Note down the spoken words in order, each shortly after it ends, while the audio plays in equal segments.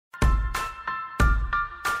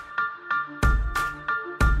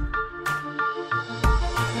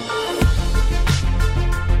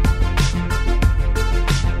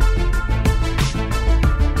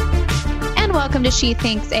welcome to She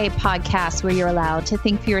Thinks, a podcast where you're allowed to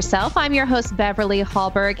think for yourself. I'm your host, Beverly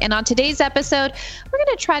Hallberg, and on today's episode, we're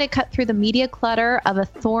going to try to cut through the media clutter of a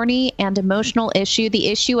thorny and emotional issue, the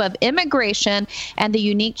issue of immigration and the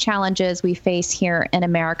unique challenges we face here in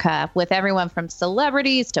America, with everyone from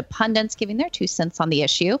celebrities to pundits giving their 2 cents on the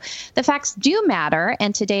issue. The facts do matter,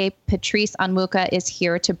 and today, Patrice Onwuka is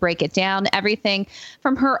here to break it down, everything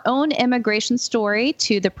from her own immigration story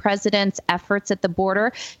to the president's efforts at the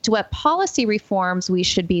border to what policy reforms we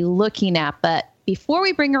should be looking at. But before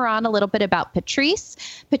we bring her on, a little bit about Patrice.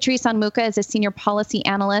 Patrice Onwuka is a senior policy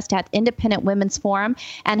analyst at Independent Women's Forum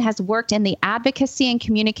and has worked in the advocacy and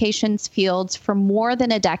communications fields for more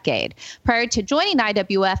than a decade. Prior to joining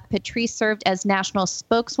IWF, Patrice served as national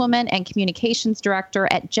spokeswoman and communications director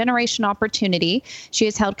at Generation Opportunity. She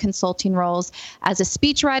has held consulting roles as a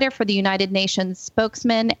speechwriter for the United Nations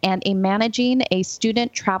spokesman and managing a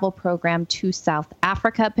student travel program to South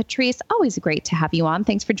Africa. Patrice, always great to have you on.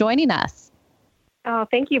 Thanks for joining us. Oh,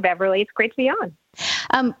 thank you, Beverly. It's great to be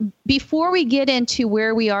on. Before we get into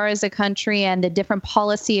where we are as a country and the different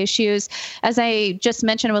policy issues, as I just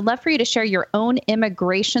mentioned, I would love for you to share your own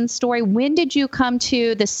immigration story. When did you come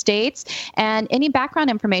to the States, and any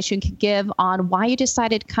background information you could give on why you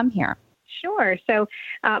decided to come here? Sure. So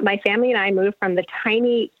my family and I moved from the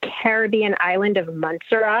tiny Caribbean island of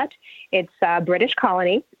Montserrat. It's a British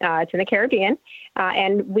colony. It's in the Caribbean.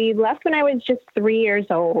 And we left when I was just 3 years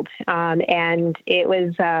old. And it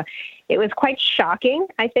was quite shocking,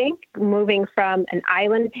 I think, moving from an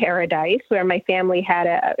island paradise where my family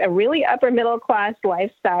had a really upper middle class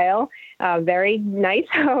lifestyle, a very nice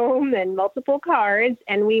home and multiple cars.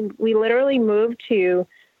 And we literally moved to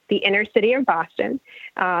the inner city of Boston,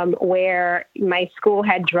 where my school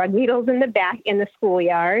had drug needles in the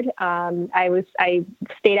schoolyard. I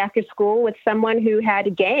stayed after school with someone who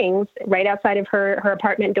had gangs right outside of her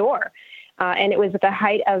apartment door. And it was at the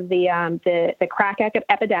height of the crack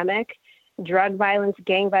epidemic, drug violence,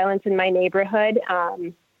 gang violence in my neighborhood.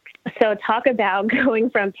 So talk about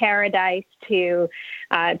going from paradise to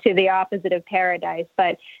the opposite of paradise.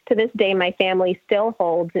 But to this day, my family still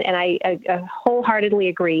holds, and I wholeheartedly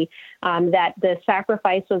agree that the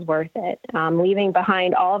sacrifice was worth it. Leaving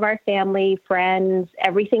behind all of our family, friends,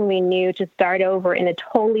 everything we knew to start over in a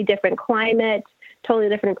totally different climate, totally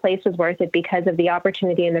different place was worth it because of the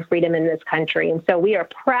opportunity and the freedom in this country. And so we are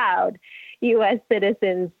proud U.S.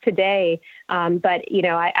 citizens today. But,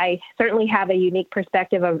 I certainly have a unique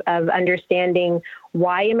perspective of understanding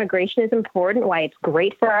why immigration is important, why it's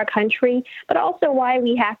great for our country, but also why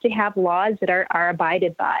we have to have laws that are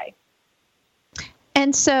abided by.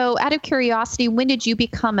 And so out of curiosity, when did you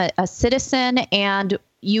become a citizen? And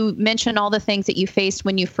you mentioned all the things that you faced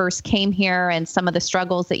when you first came here and some of the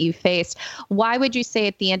struggles that you faced. Why would you say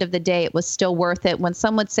at the end of the day it was still worth it when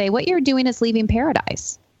some would say what you're doing is leaving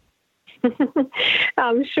paradise?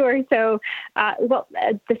 Sure. So,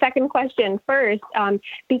 the second question first,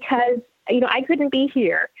 because, I couldn't be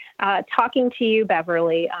here talking to you,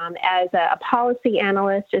 Beverly, as a policy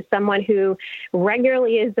analyst, as someone who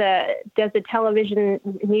regularly does a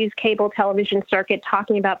cable television circuit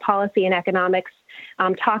talking about policy and economics,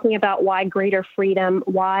 talking about why greater freedom,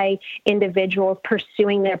 why individuals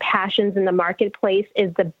pursuing their passions in the marketplace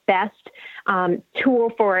is the best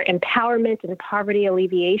tool for empowerment and poverty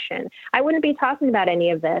alleviation. I wouldn't be talking about any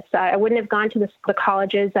of this. I wouldn't have gone to the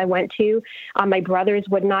colleges I went to. My brothers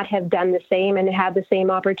would not have done the same and had the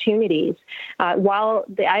same opportunities. While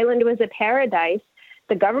the island was a paradise,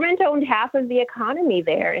 the government owned half of the economy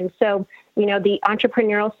there. And so, the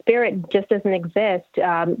entrepreneurial spirit just doesn't exist.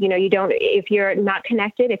 If you're not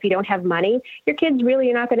connected, if you don't have money, your kids really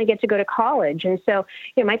are not going to get to go to college. And so,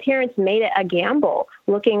 my parents made a gamble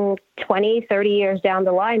looking 20, 30 years down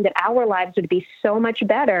the line that our lives would be so much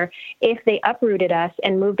better if they uprooted us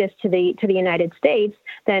and moved us to the United States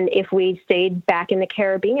than if we stayed back in the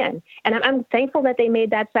Caribbean. And I'm thankful that they made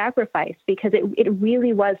that sacrifice because it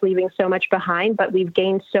really was leaving so much behind, but we've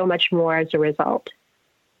gained so much more as a result.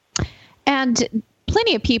 And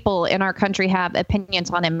plenty of people in our country have opinions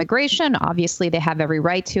on immigration. Obviously, they have every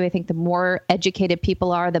right to. I think the more educated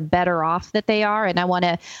people are, the better off that they are. And I want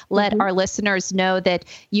to let our listeners know that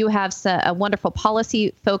you have a wonderful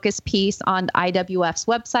policy focus piece on IWF's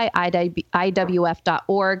website,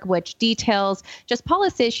 IWF.org, which details just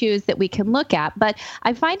policy issues that we can look at. But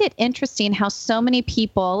I find it interesting how so many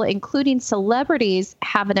people, including celebrities,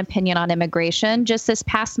 have an opinion on immigration. Just this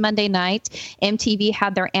past Monday night, MTV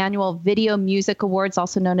had their annual Video Music Awards Awards,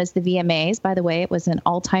 also known as the VMAs. By the way, it was an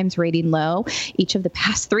all-times rating low each of the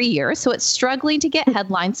past 3 years. So it's struggling to get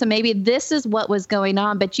headlines. So maybe this is what was going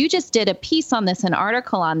on. But you just did a piece on this, an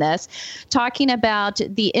article on this, talking about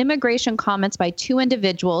the immigration comments by two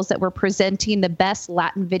individuals that were presenting the Best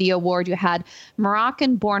Latin Video Award. You had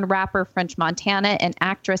Moroccan-born rapper French Montana and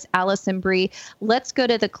actress Alison Brie. Let's go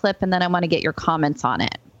to the clip, and then I want to get your comments on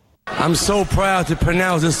it. I'm so proud to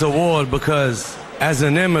pronounce this award because as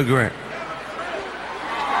an immigrant,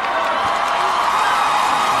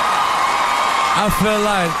 I feel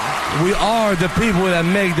like we are the people that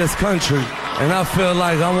make this country, and I feel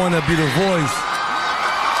like I want to be the voice.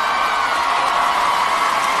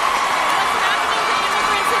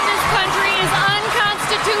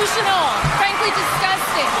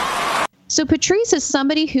 So Patrice is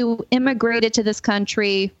somebody who immigrated to this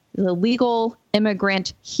country, the legal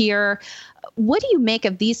immigrant here. What do you make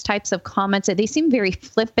of these types of comments? They seem very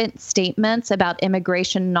flippant statements about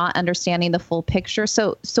immigration, not understanding the full picture.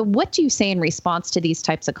 So what do you say in response to these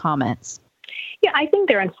types of comments? Yeah, I think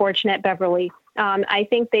they're unfortunate, Beverly. I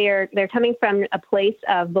think they're coming from a place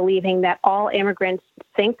of believing that all immigrants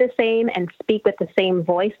think the same and speak with the same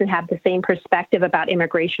voice and have the same perspective about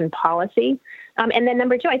immigration policy. And then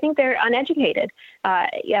number two, I think they're uneducated.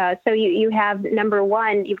 So you have, number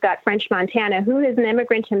one, you've got French Montana, who is an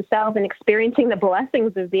immigrant himself and experiencing the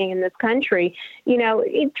blessings of being in this country,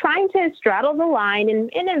 trying to straddle the line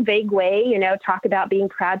in a vague way, talk about being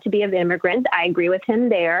proud to be an immigrant. I agree with him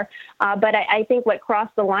there. But I think what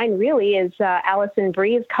crossed the line really is Alison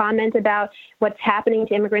Brie's comment about what's happening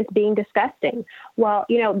to immigrants being disgusting. Well,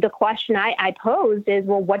 the question I posed is,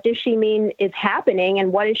 well, what does she mean is happening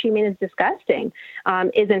and what does she mean is disgusting?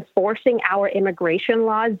 Is enforcing our immigration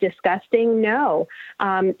laws disgusting? No.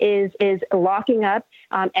 Is locking up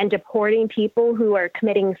and deporting people who are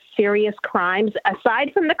committing serious crimes,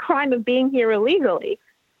 aside from the crime of being here illegally,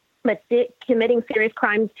 but committing serious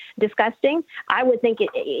crimes disgusting? I would think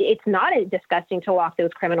it's not disgusting to lock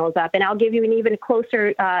those criminals up. And I'll give you an even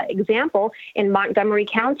closer example. In Montgomery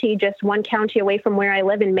County, just one county away from where I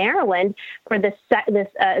live in Maryland, for the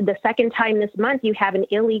second time this month, you have an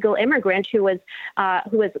illegal immigrant who was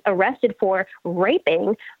arrested for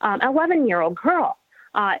raping an 11-year-old girl.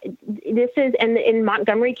 This is, and in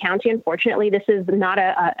Montgomery County, unfortunately, this is not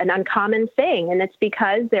an uncommon thing. And it's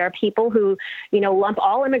because there are people who, lump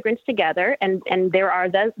all immigrants together. And there are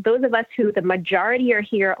those of us who the majority are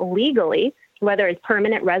here legally, whether it's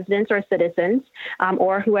permanent residents or citizens,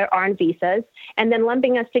 or who are on visas, and then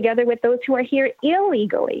lumping us together with those who are here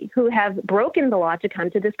illegally, who have broken the law to come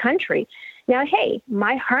to this country. Now, hey,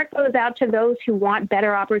 my heart goes out to those who want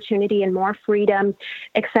better opportunity and more freedom,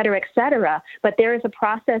 et cetera, et cetera. But there is a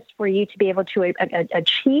process for you to be able to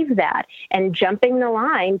achieve that. And jumping the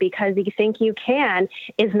line because you think you can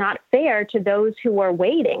is not fair to those who are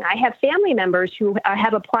waiting. I have family members who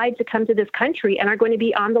have applied to come to this country and are going to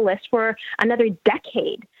be on the list for another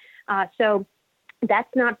decade. So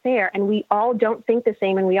that's not fair. And we all don't think the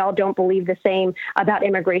same, and we all don't believe the same about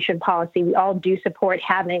immigration policy. We all do support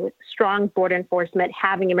having strong border enforcement,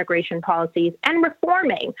 having immigration policies, and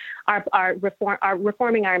reforming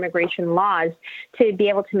our immigration laws to be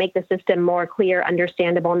able to make the system more clear,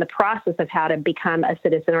 understandable, and the process of how to become a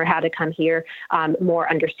citizen or how to come here more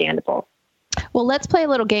understandable. Well, let's play a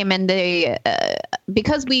little game, and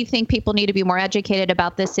because we think people need to be more educated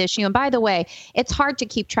about this issue. And by the way, it's hard to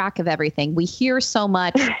keep track of everything. We hear so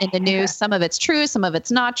much in the news. Some of it's true, some of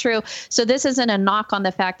it's not true. So this isn't a knock on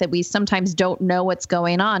the fact that we sometimes don't know what's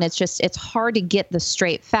going on. It's just, it's hard to get the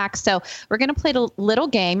straight facts. So we're going to play a little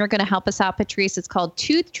game. You're going to help us out, Patrice. It's called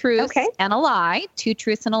Two Truths and a Lie. Two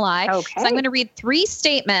Truths and a Lie. Okay. So I'm going to read 3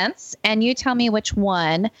 statements, and you tell me which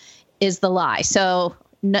one is the lie. So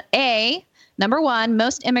Number 1,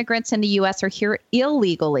 most immigrants in the U.S. are here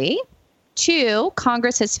illegally. 2,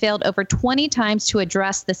 Congress has failed over 20 times to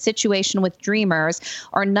address the situation with Dreamers.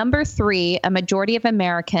 Or number 3, a majority of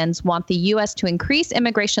Americans want the U.S. to increase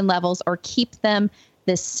immigration levels or keep them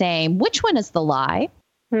the same. Which one is the lie?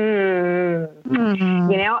 I'm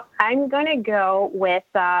going to go with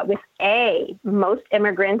A. Most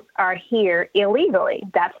immigrants are here illegally.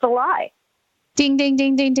 That's the lie. Ding, ding,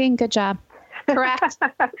 ding, ding, ding. Good job. Correct.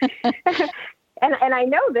 And I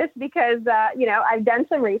know this because, I've done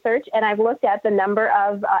some research and I've looked at the number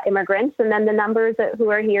of immigrants and then the numbers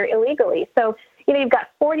who are here illegally. So, you've got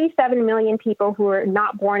 47 million people who are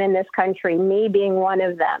not born in this country, me being one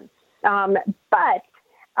of them. But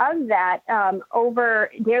of that,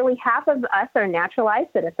 over nearly half of us are naturalized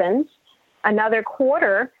citizens. Another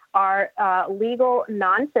quarter are legal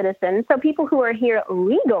non-citizens. So people who are here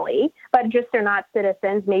legally, but just are not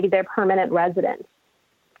citizens, maybe they're permanent residents.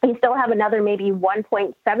 You still have another maybe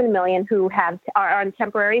 1.7 million who are on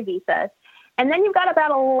temporary visas. And then you've got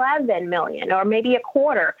about 11 million, or maybe a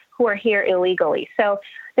quarter, who are here illegally. So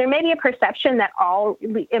there may be a perception that all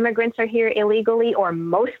immigrants are here illegally, or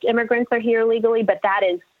most immigrants are here illegally, but that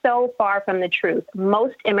is so far from the truth.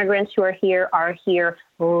 Most immigrants who are here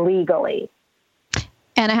legally.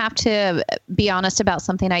 And I have to be honest about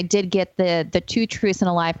something. I did get the two truths and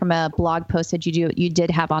a lie from a blog post that you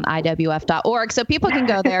did have on IWF.org. So people can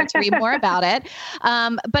go there to read more about it.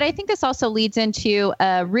 But I think this also leads into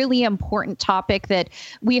a really important topic that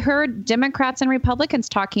we heard Democrats and Republicans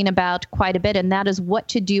talking about quite a bit, and that is what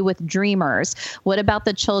to do with dreamers. What about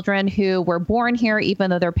the children who were born here,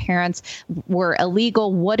 even though their parents were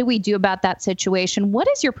illegal? What do we do about that situation? What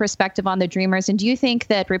is your perspective on the dreamers? And do you think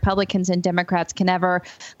that Republicans and Democrats can ever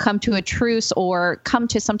come to a truce or come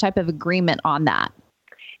to some type of agreement on that?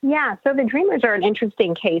 Yeah, so the dreamers are an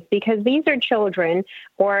interesting case because these are children,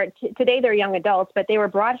 or today they're young adults, but they were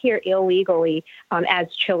brought here illegally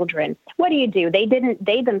as children. What do you do?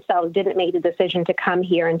 They themselves didn't make the decision to come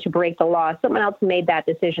here and to break the law. Someone else made that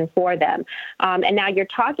decision for them. And now you're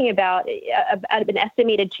talking about an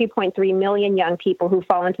estimated 2.3 million young people who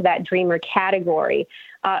fall into that dreamer category.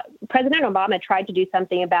 President Obama tried to do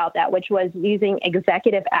something about that, which was using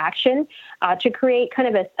executive action to create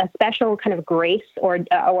kind of a special kind of grace or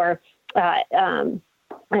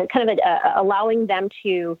allowing them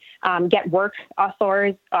to get work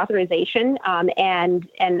authorization and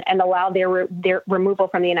allow their removal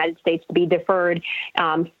from the United States to be deferred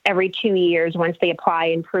every 2 years once they apply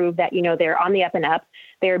and prove that, they're on the up and up.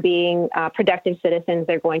 They're being productive citizens.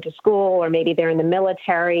 They're going to school, or maybe they're in the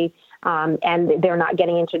military, and they're not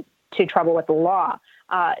getting into trouble with the law.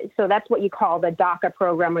 So that's what you call the DACA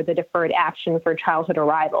program, or the Deferred Action for Childhood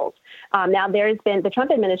Arrivals. Now, the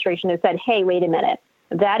Trump administration has said, hey, wait a minute.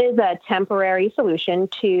 That is a temporary solution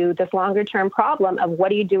to this longer-term problem of what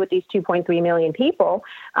do you do with these 2.3 million people?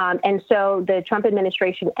 And so the Trump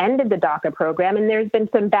administration ended the DACA program, and there's been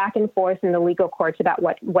some back and forth in the legal courts about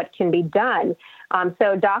what can be done.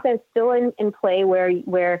 So DACA is still in play,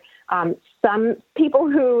 where some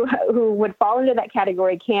people who would fall into that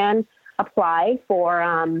category can apply for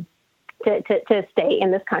to stay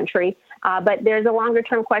in this country. But there's a longer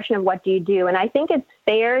term question of what do you do? And I think it's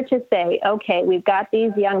fair to say, okay, we've got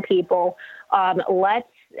these young people. Let's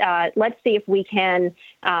see if we can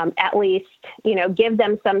at least, give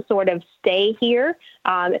them some sort of stay here,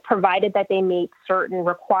 provided that they meet certain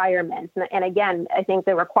requirements. And again, I think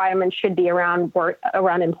the requirements should be around work,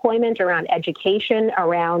 around employment, around education,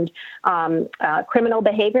 around criminal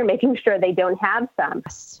behavior, making sure they don't have some.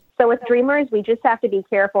 So with dreamers, we just have to be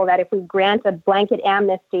careful that if we grant a blanket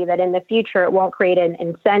amnesty, that in the future it won't create an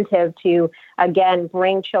incentive to, again,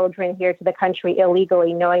 bring children here to the country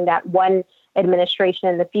illegally, knowing that one administration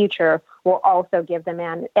in the future will also give them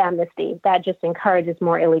amnesty. That just encourages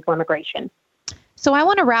more illegal immigration. So I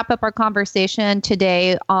want to wrap up our conversation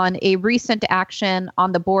today on a recent action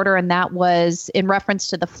on the border, and that was in reference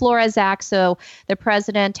to the Flores Act. So the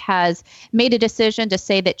president has made a decision to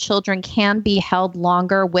say that children can be held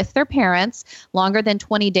longer with their parents, longer than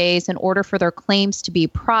 20 days, in order for their claims to be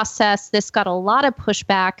processed. This got a lot of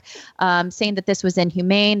pushback, saying that this was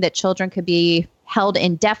inhumane, that children could be held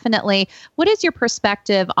indefinitely. What is your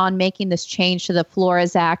perspective on making this change to the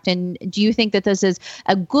Flores Act? And do you think that this is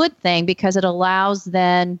a good thing because it allows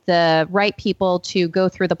then the right people to go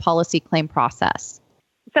through the policy claim process?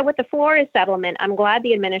 So with the Flores settlement, I'm glad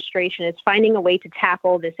the administration is finding a way to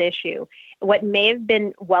tackle this issue. What may have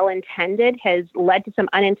been well-intended has led to some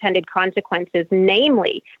unintended consequences,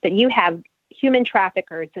 namely that you have human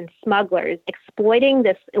traffickers and smugglers exploiting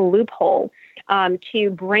this loophole to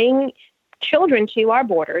bring children to our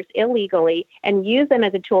borders illegally and use them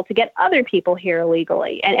as a tool to get other people here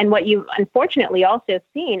illegally. And what you've unfortunately also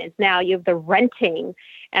seen is now you have the renting,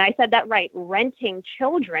 and I said that right, renting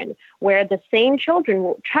children, where the same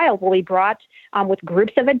child will be brought with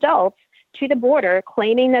groups of adults to the border,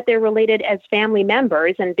 claiming that they're related as family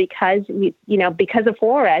members, and because because of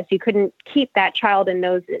Flores, you couldn't keep that child and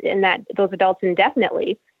those adults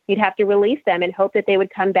indefinitely. You'd have to release them and hope that they would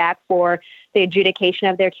come back for the adjudication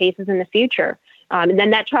of their cases in the future. And then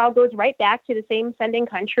that child goes right back to the same sending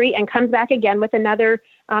country and comes back again with another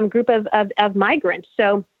group of migrants.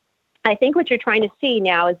 So I think what you're trying to see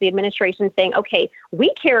now is the administration saying, okay,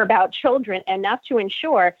 we care about children enough to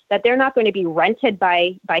ensure that they're not going to be rented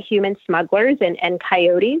by human smugglers and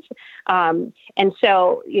coyotes. And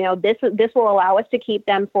so, this will allow us to keep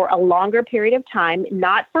them for a longer period of time,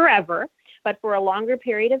 not forever. but for a longer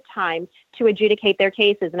period of time to adjudicate their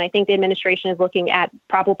cases. And I think the administration is looking at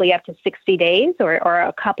probably up to 60 days or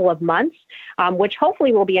a couple of months, which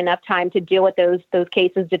hopefully will be enough time to deal with those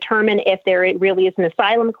cases, determine if there really is an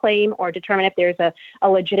asylum claim, or determine if there's a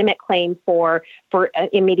legitimate claim for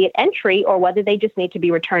immediate entry, or whether they just need to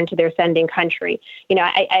be returned to their sending country.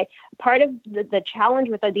 I part of the challenge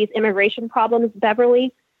with these immigration problems,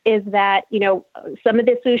 Beverly, is that, some of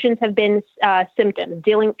the solutions have been symptoms,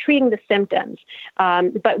 treating the symptoms,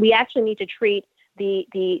 but we actually need to treat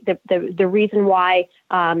the reason why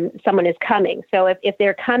someone is coming. So if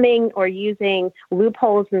they're coming or using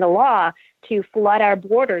loopholes in the law to flood our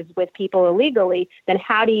borders with people illegally, then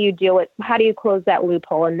how do you close that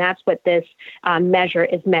loophole? And that's what this measure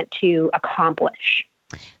is meant to accomplish.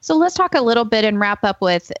 So let's talk a little bit and wrap up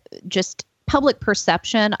with just public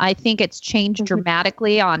perception. I think it's changed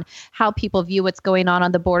dramatically on how people view what's going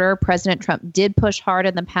on the border. President Trump did push hard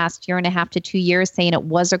in the past 1.5 to 2 years, saying it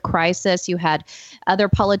was a crisis. You had other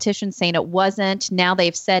politicians saying it wasn't. Now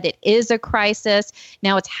they've said it is a crisis.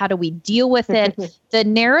 Now it's how do we deal with it? The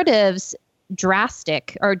narratives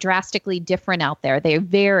drastically different out there. They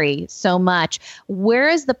vary so much. Where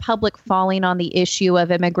is the public falling on the issue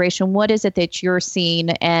of immigration? What is it that you're seeing?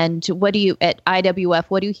 And what do you, at IWF,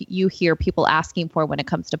 what do you hear people asking for when it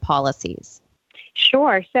comes to policies?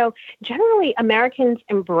 Sure. So generally, Americans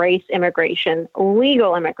embrace immigration,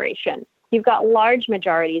 legal immigration. You've got large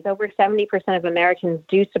majorities, over 70% of Americans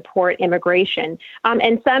do support immigration.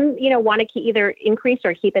 And some, want to either increase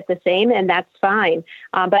or keep it the same, and that's fine.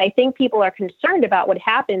 But I think people are concerned about what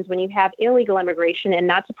happens when you have illegal immigration, and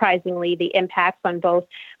not surprisingly, the impacts on both,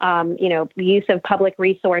 use of public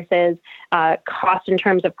resources, cost in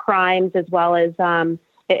terms of crimes, as well as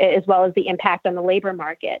the impact on the labor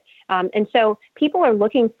market. And so people are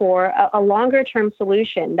looking for a longer-term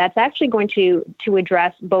solution that's actually going to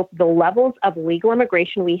address both the levels of legal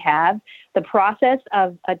immigration we have, the process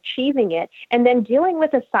of achieving it, and then dealing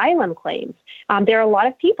with asylum claims. There are a lot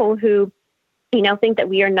of people who think that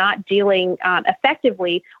we are not dealing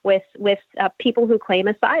effectively with people who claim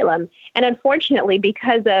asylum. And unfortunately,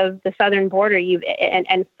 because of the southern border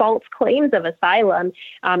and false claims of asylum,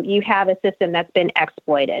 you have a system that's been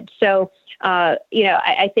exploited. So,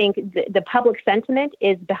 I think the public sentiment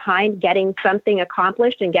is behind getting something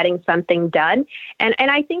accomplished and getting something done. And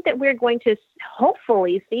I think that we're going to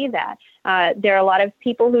hopefully see that. There are a lot of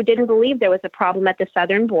people who didn't believe there was a problem at the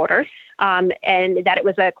southern border, and that it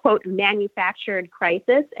was a, quote, manufactured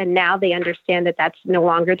crisis. And now they understand that that's no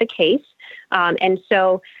longer the case. And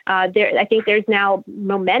so I think there's now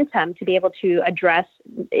momentum to be able to address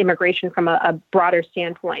immigration from a broader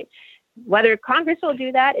standpoint. Whether Congress will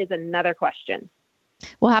do that is another question.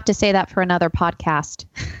 We'll have to say that for another podcast.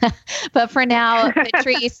 But for now,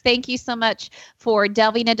 Patrice, thank you so much for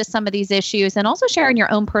delving into some of these issues and also sharing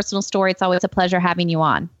your own personal story. It's always a pleasure having you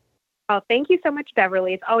on. Oh, thank you so much,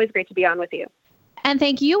 Beverly. It's always great to be on with you. And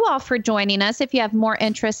thank you all for joining us. If you have more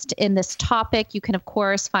interest in this topic, you can, of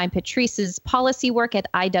course, find Patrice's policy work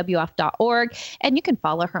at IWF.org, and you can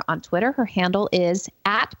follow her on Twitter. Her handle is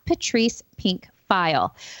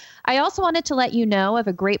 @PatricePinkFile. I also wanted to let you know of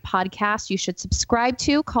a great podcast you should subscribe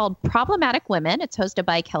to called Problematic Women. It's hosted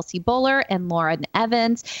by Kelsey Bowler and Lauren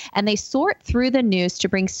Evans, and they sort through the news to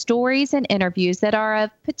bring stories and interviews that are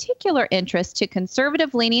of particular interest to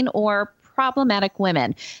conservative-leaning or problematic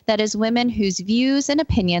women. That is, women whose views and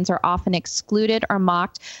opinions are often excluded or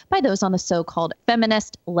mocked by those on the so-called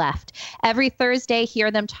feminist left. Every Thursday,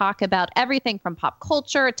 hear them talk about everything from pop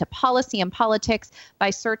culture to policy and politics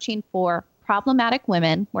by searching for Problematic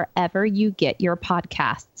Women wherever you get your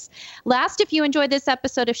podcasts. Last, if you enjoyed this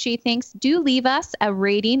episode of She Thinks, do leave us a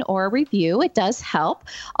rating or a review. It does help.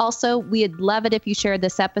 Also, we'd love it if you shared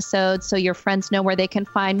this episode so your friends know where they can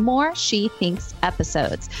find more She Thinks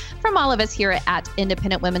episodes. From all of us here at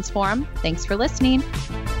Independent Women's Forum, thanks for listening.